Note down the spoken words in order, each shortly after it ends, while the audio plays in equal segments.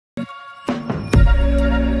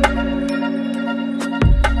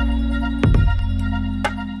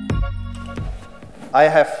I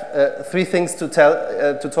have three things to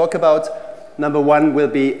talk about. Number one will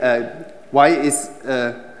be why is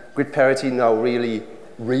grid parity now really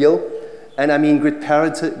real? And I mean grid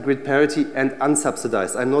parity and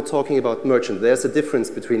unsubsidized. I'm not talking about merchant. There's a difference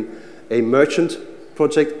between a merchant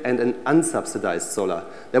project and an unsubsidized solar.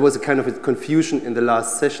 There was a kind of a confusion in the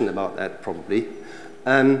last session about that, probably.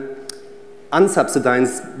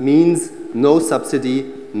 Unsubsidized means no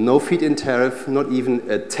subsidy, no feed-in tariff, not even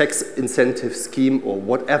a tax incentive scheme or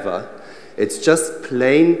whatever. It's just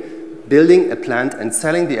plain building a plant and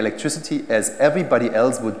selling the electricity as everybody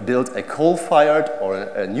else would build a coal-fired or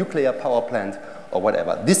a nuclear power plant or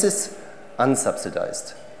whatever. This is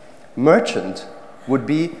unsubsidized. Merchant would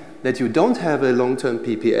be that you don't have a long-term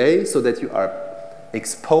PPA, so that you are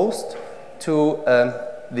exposed to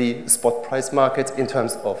the spot price market in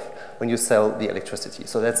terms of when you sell the electricity.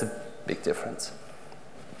 So that's a big difference.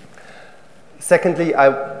 Secondly, I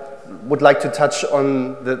would like to touch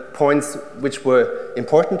on the points which were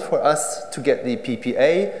important for us to get the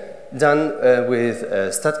PPA done with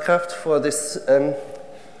Statkraft for this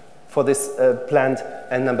plant.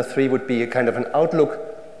 And number three would be a kind of an outlook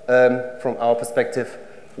from our perspective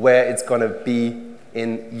where it's going to be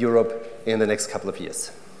in Europe in the next couple of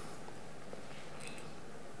years.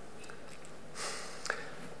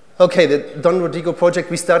 Okay, the Don Rodrigo project,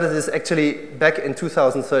 we started this actually back in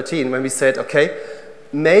 2013 when we said, okay,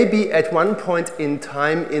 maybe at one point in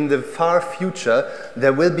time in the far future,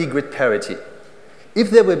 there will be grid parity.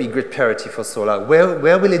 If there will be grid parity for solar,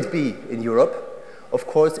 where will it be in Europe? Of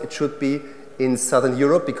course, it should be in Southern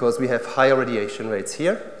Europe because we have higher radiation rates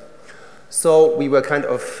here. So we were kind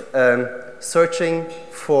of searching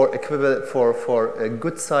for equivalent for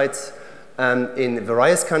good sites in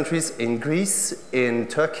various countries, in Greece, in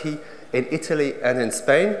Turkey, in Italy, and in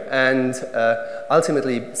Spain. And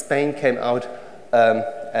ultimately, Spain came out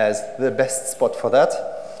as the best spot for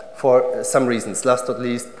that for some reasons, last not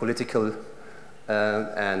least political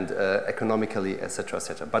and economically, etc.,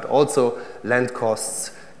 etc. But also land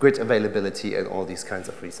costs, grid availability, and all these kinds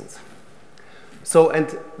of reasons. So,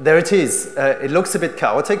 and there it is. It looks a bit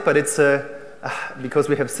chaotic, but it's because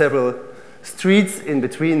we have several streets in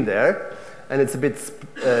between there, and it's a bit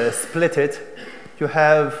splitted. You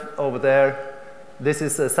have over there, this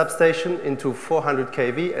is a substation into 400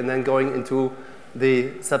 kV, and then going into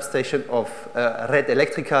the substation of Red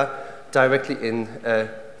Electrica directly in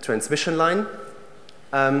transmission line.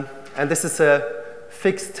 And this is a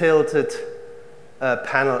fixed tilted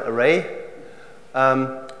panel array,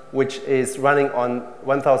 which is running on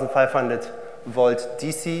 1,500 volt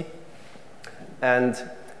DC. And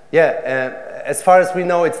yeah, as far as we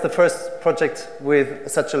know, it's the first project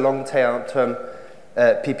with such a long-term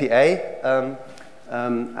PPA.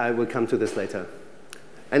 I will come to this later.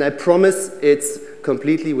 And I promise it's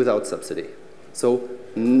completely without subsidy. So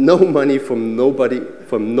no money from nobody,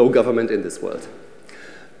 from no government in this world.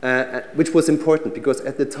 Which was important because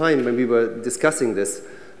at the time when we were discussing this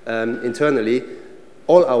internally,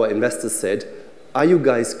 all our investors said, are you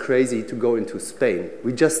guys crazy to go into Spain?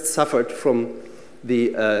 We just suffered from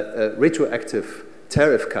the retroactive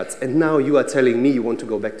tariff cuts, and now you are telling me you want to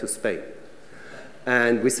go back to Spain.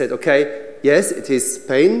 And we said, okay, yes, it is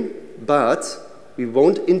Spain, but we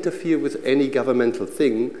won't interfere with any governmental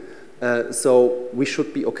thing, so we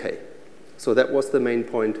should be okay. So that was the main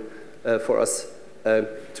point for us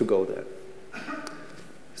to go there.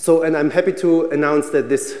 So, and I'm happy to announce that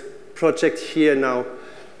this project here now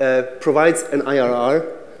provides an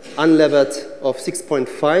IRR unlevered of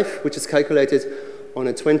 6.5, which is calculated on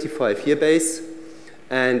a 25-year base.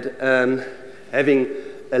 And having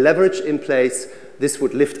a leverage in place, this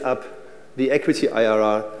would lift up the equity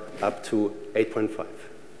IRR up to 8.5.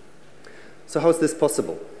 So how is this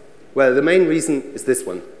possible? Well, the main reason is this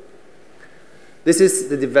one. This is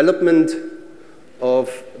the development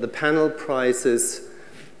of the panel prices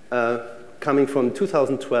coming from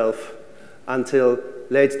 2012 until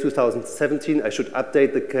late 2017. I should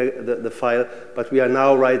update the file, but we are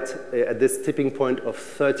now right at this tipping point of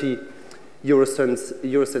 30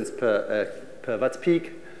 eurocents per watt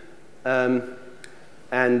peak.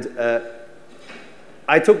 And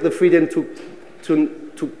I took the freedom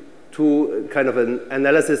to kind of an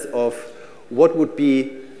analysis of what would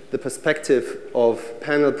be the perspective of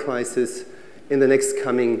panel prices in the next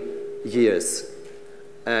coming years.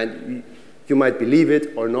 And you might believe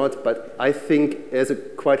it or not, but I think there's a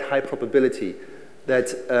quite high probability that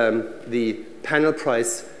the panel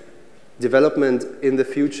price development in the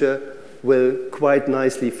future will quite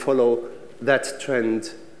nicely follow that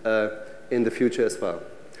trend in the future as well.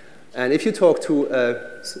 And if you talk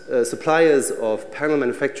to suppliers of panel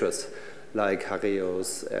manufacturers, like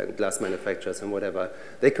Harios and glass manufacturers and whatever,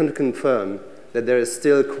 they can confirm that there is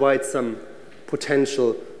still quite some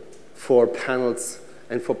potential for panels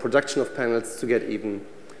and for production of panels to get even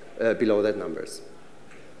below that numbers.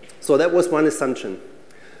 So that was one assumption.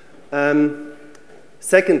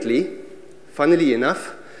 Secondly, funnily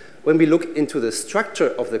enough, when we look into the structure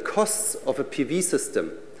of the costs of a PV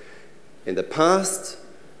system in the past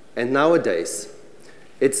and nowadays,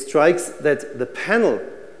 it strikes that the panel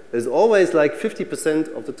is always like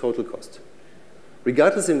 50% of the total cost.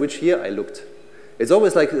 Regardless in which year I looked, it's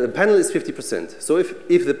always like the panel is 50%. So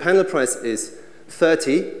if the panel price is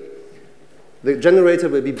 30, the generator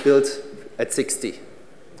will be built at 60.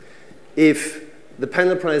 If the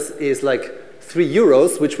panel price is like 3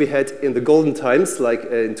 euros, which we had in the golden times, like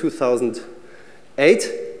in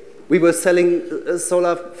 2008, we were selling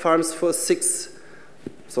solar farms for 6.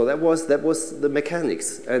 So that was the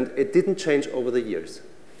mechanics, and it didn't change over the years.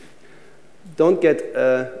 Don't get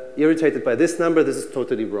irritated by this number. This is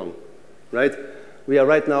totally wrong, right? We are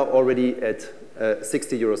right now already at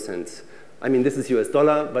 60 euro cents. I mean, this is US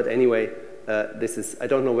dollar, but anyway, this is, I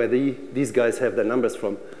don't know where these guys have their numbers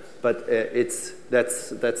from, but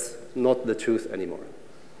that's not the truth anymore.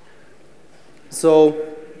 So,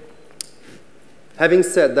 having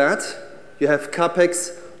said that, you have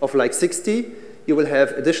CapEx of like 60. You will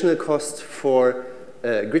have additional cost for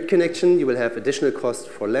grid connection. You will have additional cost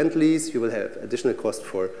for land lease. You will have additional cost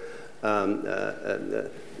for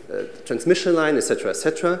transmission line, etc.,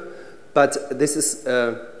 etc. But this is,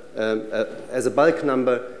 as a bulk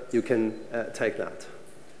number, you can take that.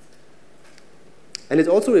 And it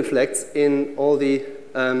also reflects in all the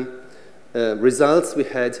results we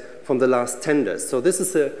had from the last tenders. So this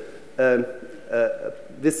is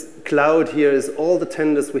this cloud here is all the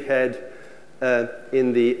tenders we had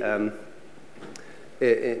in the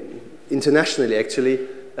internationally, actually,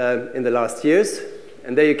 in the last years.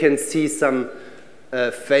 And there you can see some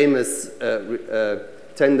famous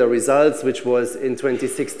tender results, which was in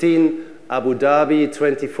 2016, Abu Dhabi,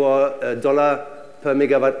 $24 per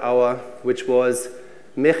megawatt hour, which was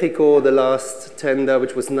Mexico, the last tender,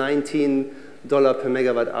 which was $19 per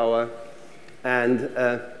megawatt hour. And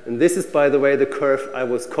this is, by the way, the curve I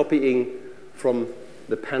was copying from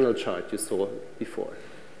the panel chart you saw before.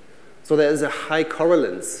 So there is a high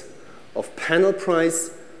correlance of panel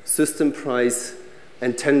price, system price,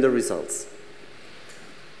 and tender results.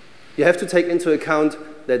 You have to take into account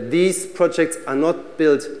that these projects are not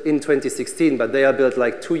built in 2016, but they are built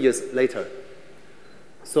like 2 years later.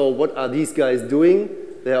 So what are these guys doing?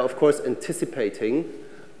 They are, of course, anticipating.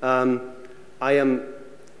 I am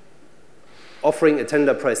offering a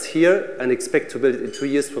tender price here and expect to build it in 2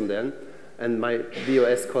 years from then, and my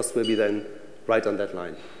BOS cost will be then right on that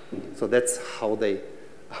line. So that's how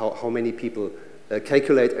many people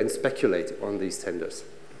calculate and speculate on these tenders.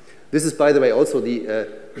 This is, by the way, also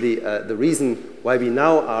the reason why we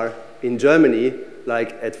now are in Germany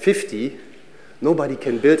like at 50. Nobody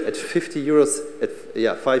can build at 50 euros,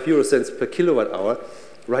 at 5 euro cents per kilowatt hour.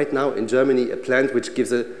 Right now in Germany, a plant which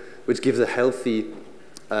gives a healthy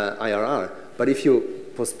IRR. But if you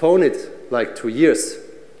postpone it like 2 years,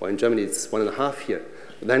 or in Germany it's 1.5 years,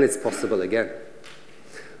 then it's possible again.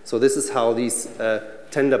 So this is how these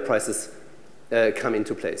tender prices come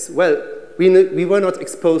into place. Well, we were not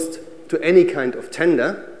exposed to any kind of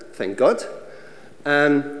tender, thank God.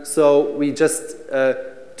 So we just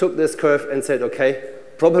took this curve and said, okay,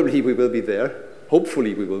 probably we will be there,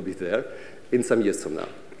 hopefully we will be there in some years from now.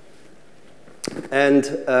 And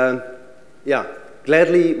yeah,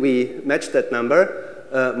 gladly we matched that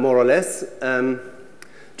number, more or less.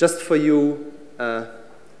 Just for your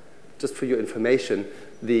information,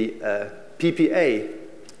 the PPA,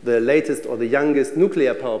 the latest or the youngest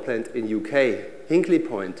nuclear power plant in UK, Hinkley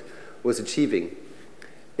Point, was achieving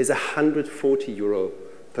is 140 euro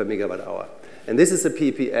per megawatt hour. And this is a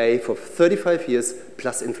PPA for 35 years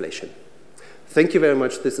plus inflation. Thank you very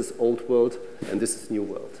much. This is old world and this is new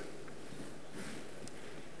world.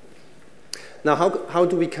 Now, how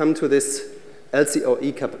do we come to this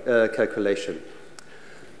LCOE calculation?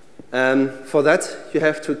 For that, you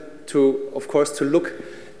have to, of course, to look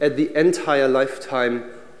at the entire lifetime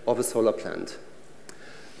of a solar plant.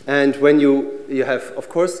 And when you have, of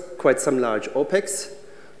course, quite some large OPEX,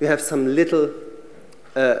 you have some little,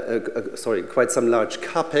 quite some large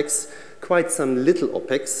CAPEX, quite some little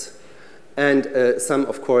OPEX, and some,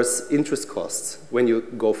 of course, interest costs when you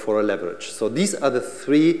go for a leverage. So these are the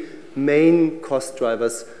three main cost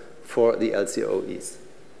drivers for the LCOEs.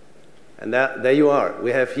 And there you are.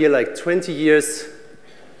 We have here like 20 years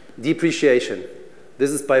depreciation. This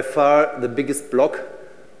is by far the biggest block,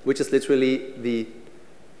 which is literally the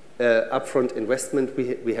upfront investment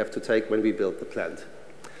we have to take when we build the plant.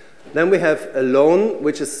 Then we have a loan,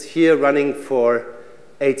 which is here running for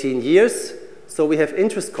 18 years. So we have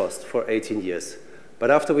interest cost for 18 years.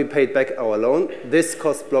 But after we paid back our loan, this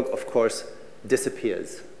cost block, of course,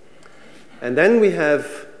 disappears. And then we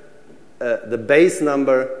have the base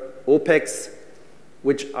number OPEX,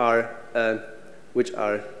 which are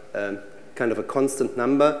kind of a constant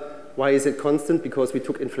number. Why is it constant? Because we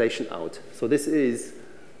took inflation out. So this is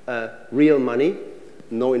real money,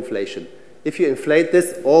 no inflation. If you inflate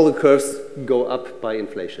this, all the curves go up by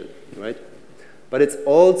inflation, right? But it's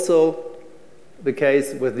also the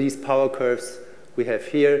case with these power curves we have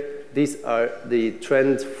here. These are the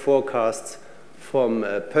trend forecasts from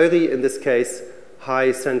Pöyry, in this case,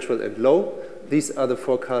 high, central, and low. These are the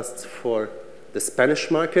forecasts for the Spanish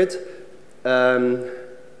market.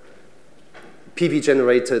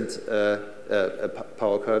 PV-generated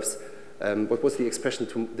power curves. What was the expression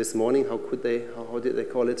this morning? How did they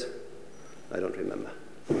call it? I don't remember.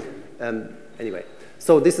 Anyway,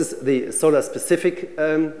 so this is the solar-specific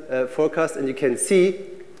forecast, and you can see,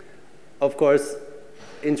 of course,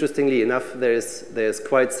 interestingly enough, there's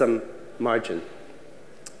quite some margin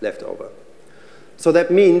left over. So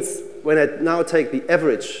that means when I now take the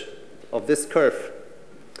average of this curve,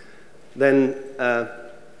 then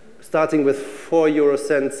starting with 4 euro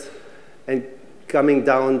cents and coming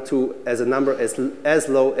down to as a number as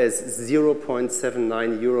low as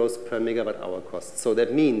 0.79 euros per megawatt hour cost. So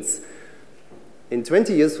that means in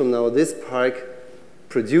 20 years from now, this park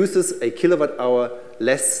produces a kilowatt hour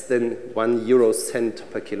less than 1 euro cent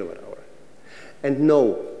per kilowatt hour. And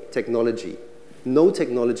no technology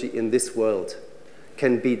in this world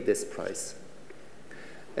can beat this price.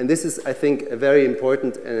 And this is, I think, a very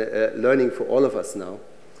important learning for all of us now,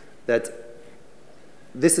 that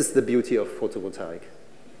this is the beauty of photovoltaic.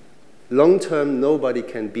 Long term, nobody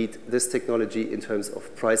can beat this technology in terms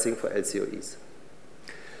of pricing for LCOEs.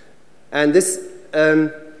 And this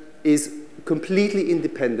is completely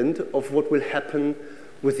independent of what will happen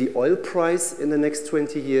with the oil price in the next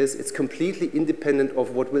 20 years. It's completely independent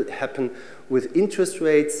of what will happen with interest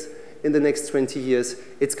rates in the next 20 years.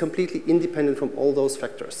 It's completely independent from all those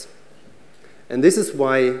factors. And this is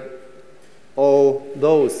why all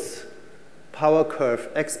those power curve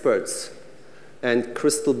experts and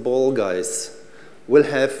crystal ball guys will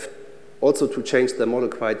have also to change their model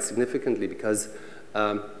quite significantly, because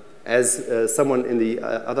as someone in the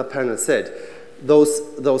other panel said,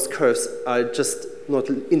 those curves are just not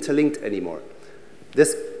interlinked anymore.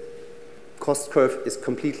 This cost curve is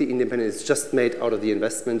completely independent. It's just made out of the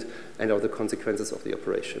investment and of the consequences of the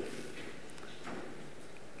operation.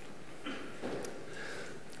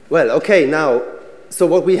 Well, okay, now, so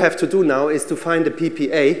what we have to do now is to find a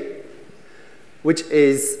PPA which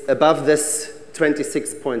is above this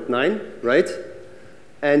 26.9, right?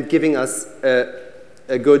 And giving us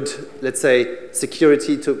a good, let's say,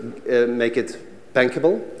 security to make it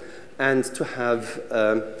bankable and to have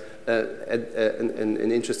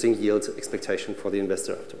an interesting yield expectation for the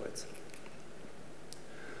investor afterwards.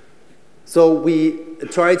 So we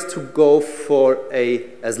tried to go for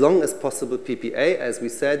as long as possible PPA, as we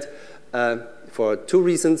said, for two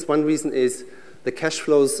reasons. One reason is the cash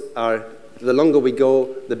flows are, the longer we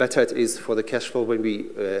go, the better it is for the cash flow when we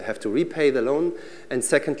have to repay the loan. And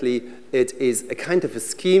secondly, it is a kind of a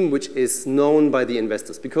scheme which is known by the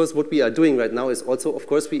investors. Because what we are doing right now is also, of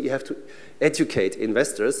course, we have to educate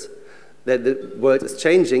investors that the world is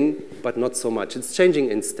changing, but not so much. It's changing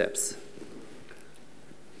in steps.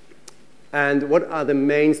 And what are the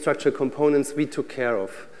main structural components we took care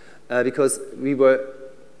of? Because we were,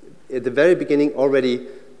 at the very beginning, already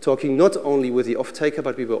talking not only with the off-taker,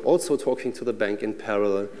 but we were also talking to the bank in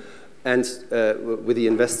parallel and with the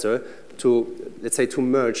investor to, let's say, to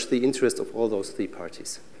merge the interest of all those three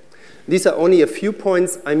parties. These are only a few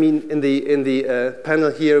points. I mean, in the panel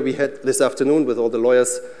here we had this afternoon with all the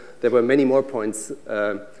lawyers, there were many more points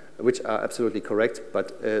which are absolutely correct,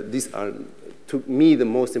 but these are, to me, the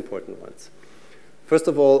most important ones. First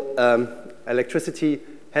of all, electricity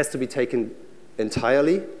has to be taken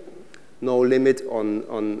entirely. No limit on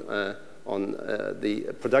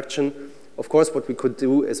the production. Of course, what we could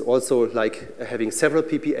do is also like having several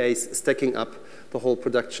PPAs, stacking up the whole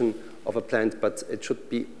production of a plant, but it should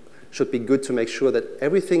be good to make sure that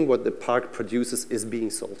everything what the park produces is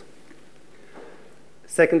being sold.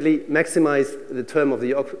 Secondly, maximize the term of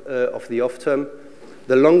the off term.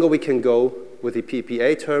 The longer we can go with the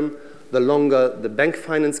PPA term, the longer the bank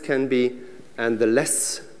finance can be, and the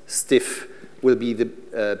less stiff will be the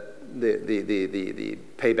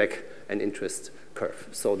payback and interest curve.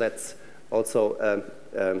 So that's also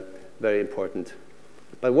very important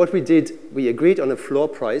But what we did, we agreed on a floor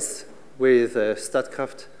price with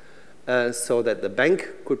Statkraft so that the bank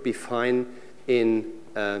could be fine in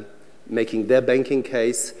making their banking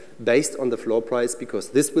case based on the floor price, because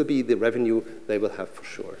this will be the revenue they will have for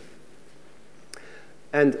sure.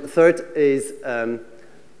 And third is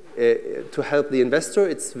to help the investor.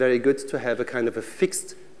 It's very good to have a kind of a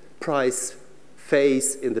fixed price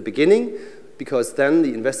phase in the beginning, because then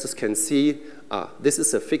the investors can see, this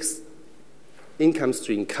is a fixed income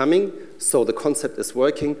stream coming, so the concept is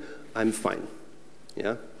working, I'm fine.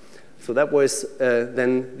 Yeah? So that was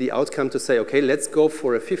then the outcome to say, okay, let's go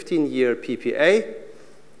for a 15-year PPA.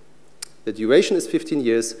 The duration is 15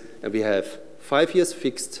 years, and we have 5 years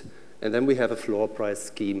fixed, and then we have a floor price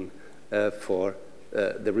scheme for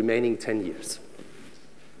the remaining 10 years.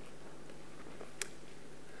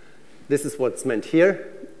 This is what's meant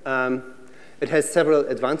here. It has several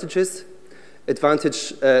advantages.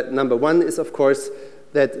 Advantage number one is, of course,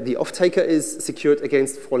 that the off-taker is secured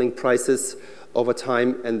against falling prices over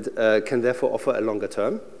time and can therefore offer a longer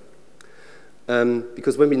term.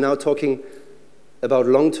 Because when we're now talking about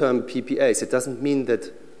long-term PPAs, it doesn't mean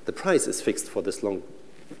that the price is fixed for this long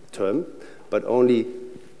term, but only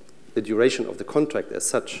the duration of the contract as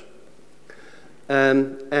such.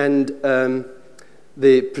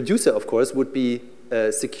 The producer, of course, would be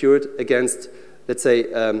secured against, let's say,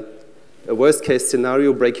 a worst-case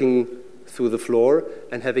scenario, breaking through the floor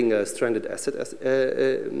and having a stranded asset as,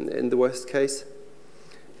 in the worst case.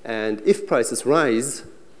 And if prices rise,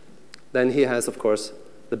 then he has, of course,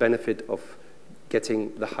 the benefit of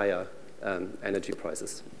getting the higher energy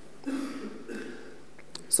prices.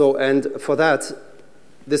 So, and for that,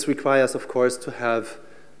 this requires, of course, to have,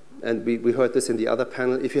 and we heard this in the other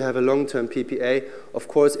panel, if you have a long-term PPA, of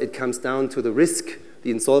course, it comes down to the risk,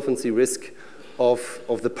 the insolvency risk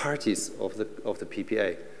of the parties of the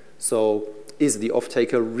PPA. So is the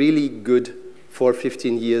off-taker really good for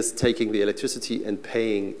 15 years taking the electricity and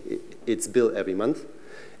paying its bill every month?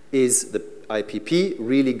 Is the IPP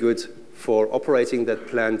really good for operating that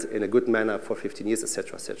plant in a good manner for 15 years,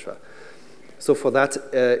 etc., etc.? So for that,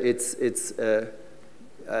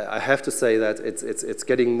 I have to say that it's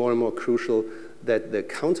getting more and more crucial that the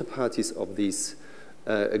counterparties of these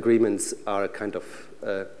agreements are kind of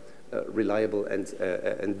reliable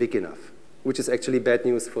and big enough, which is actually bad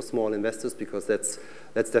news for small investors, because that's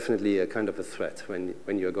definitely a kind of a threat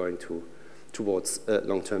when you're going towards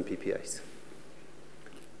long-term PPAs.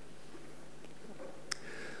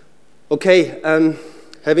 Okay,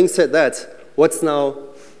 having said that, what's now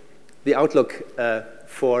the outlook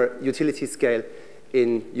for utility scale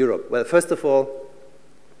in Europe? Well, first of all,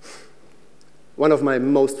 one of my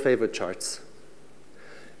most favorite charts.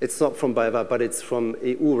 It's not from BayWa, but it's from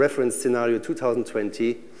EU reference scenario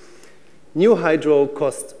 2020. New hydro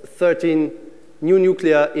costs 13, new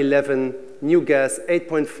nuclear 11, new gas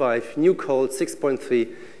 8.5, new coal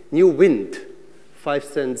 6.3, new wind 5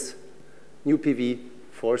 cents, new PV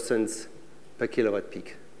 4 cents per kilowatt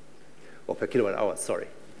peak, or per kilowatt hour, sorry,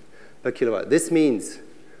 per kilowatt. This means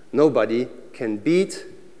nobody can beat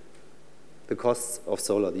the costs of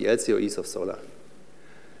solar, the LCOEs of solar.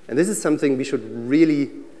 And this is something we should really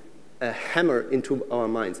hammer into our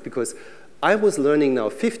minds, because I was learning now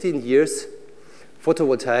 15 years,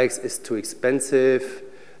 photovoltaics is too expensive,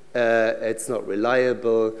 it's not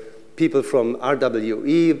reliable. People from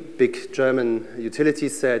RWE, big German utility,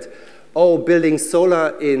 said, oh, building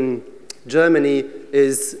solar in Germany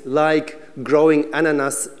is like growing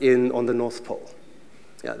ananas on the North Pole.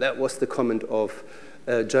 Yeah, that was the comment of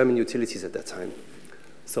German utilities at that time.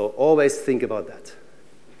 So always think about that.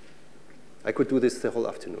 I could do this the whole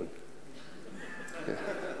afternoon. Yeah.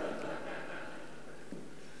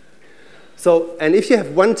 So, and if you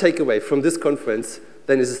have one takeaway from this conference,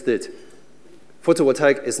 then it is that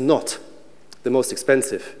photovoltaic is not the most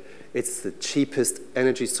expensive. It's the cheapest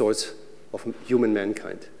energy source of human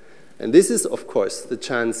mankind. And this is, of course, the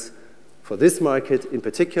chance for this market, in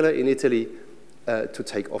particular in Italy, to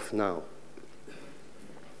take off now.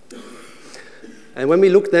 And when we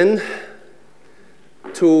look then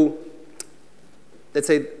to, let's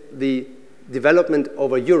say, the development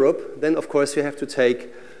over Europe, then of course you have to take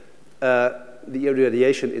the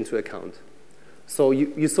irradiation into account. So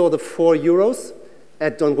you saw the 4 euros.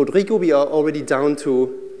 At Don Rodrigo, we are already down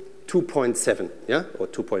to 2.7, yeah, or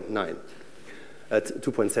 2.9.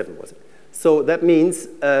 2.7 was it. So that means,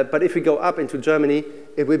 but if we go up into Germany,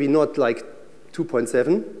 it will be not like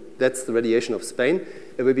 2.7, that's the radiation of Spain.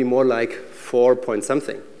 It will be more like 4 point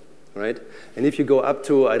something, right? And if you go up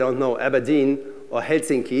to, I don't know, Aberdeen or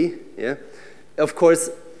Helsinki, yeah, of course,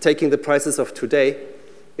 taking the prices of today,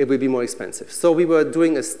 it will be more expensive. So we were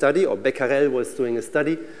doing a study, or Becquerel was doing a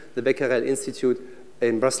study, the Becquerel Institute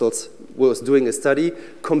in Brussels was doing a study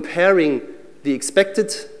comparing the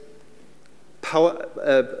expected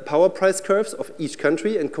power price curves of each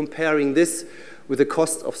country and comparing this with the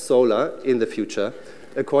cost of solar in the future,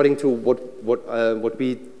 according to what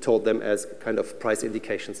we told them as kind of price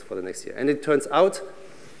indications for the next year. And it turns out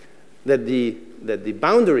that the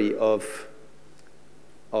boundary of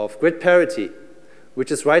grid parity,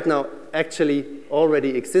 which is right now actually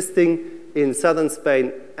already existing in southern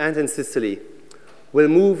Spain and in Sicily, will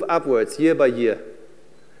move upwards year by year.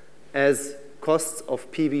 As costs of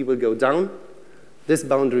PV will go down, this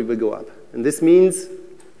boundary will go up. And this means,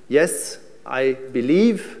 yes, I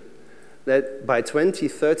believe that by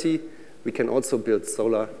 2030, we can also build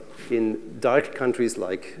solar in dark countries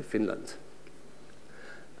like Finland.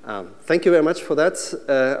 Thank you very much for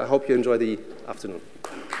that. I hope you enjoy the afternoon.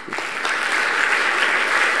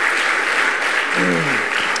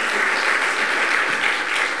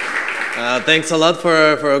 Thanks a lot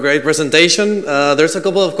for a great presentation. There's a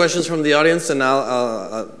couple of questions from the audience, and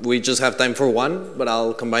we just have time for one, but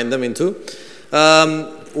I'll combine them in two.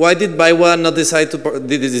 Why did BayWa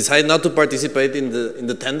decide not to participate in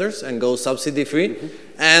the tenders and go subsidy-free? Mm-hmm.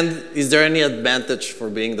 And is there any advantage for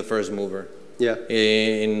being the first mover? Yeah.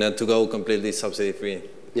 To go completely subsidy-free?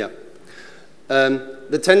 Yeah.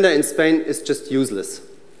 The tender in Spain is just useless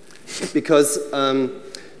because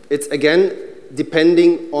it's, again,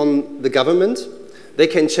 depending on the government. They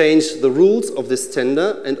can change the rules of this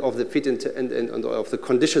tender and of the of the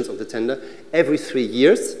conditions of the tender every 3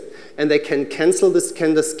 years, and they can cancel this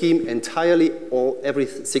tender scheme entirely or every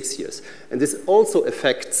 6 years. And this also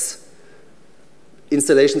affects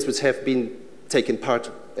installations which have been taken part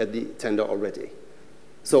at the tender already.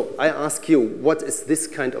 So I ask you, what is this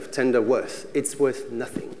kind of tender worth? It's worth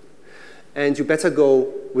nothing. And you better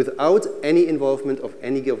go without any involvement of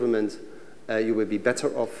any government. You will be better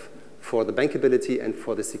off for the bankability and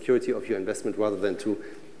for the security of your investment rather than to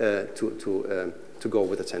go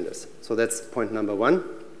with the tenders. So that's point number one.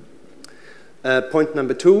 Point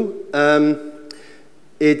number two,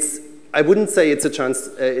 I wouldn't say it's a chance,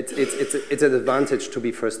 it's an advantage to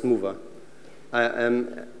be first mover.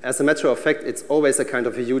 As a matter of fact, it's always a kind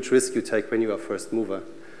of a huge risk you take when you are first mover.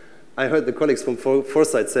 I heard the colleagues from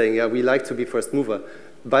Foresight saying, yeah, we like to be first mover.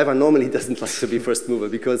 BayWa normally doesn't like to be first mover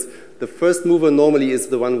because the first mover normally is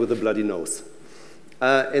the one with the bloody nose.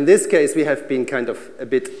 In this case, we have been kind of a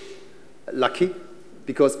bit lucky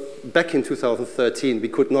because back in 2013, we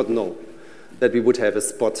could not know that we would have a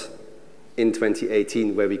spot in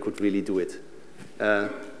 2018 where we could really do it.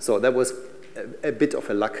 So that was a bit of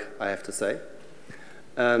a luck, I have to say.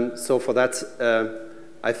 So for that,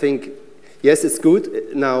 I think, yes, it's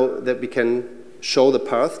good now that we can show the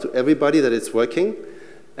path to everybody that it's working.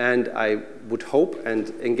 And I would hope and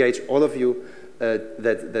engage all of you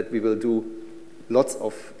that we will do lots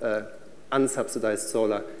of unsubsidized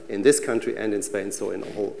solar in this country and in Spain, so in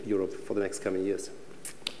whole Europe for the next coming years.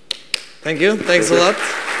 Thank you. Thanks a lot.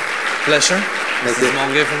 Pleasure. This is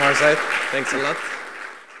Monge from our side. Thanks a lot.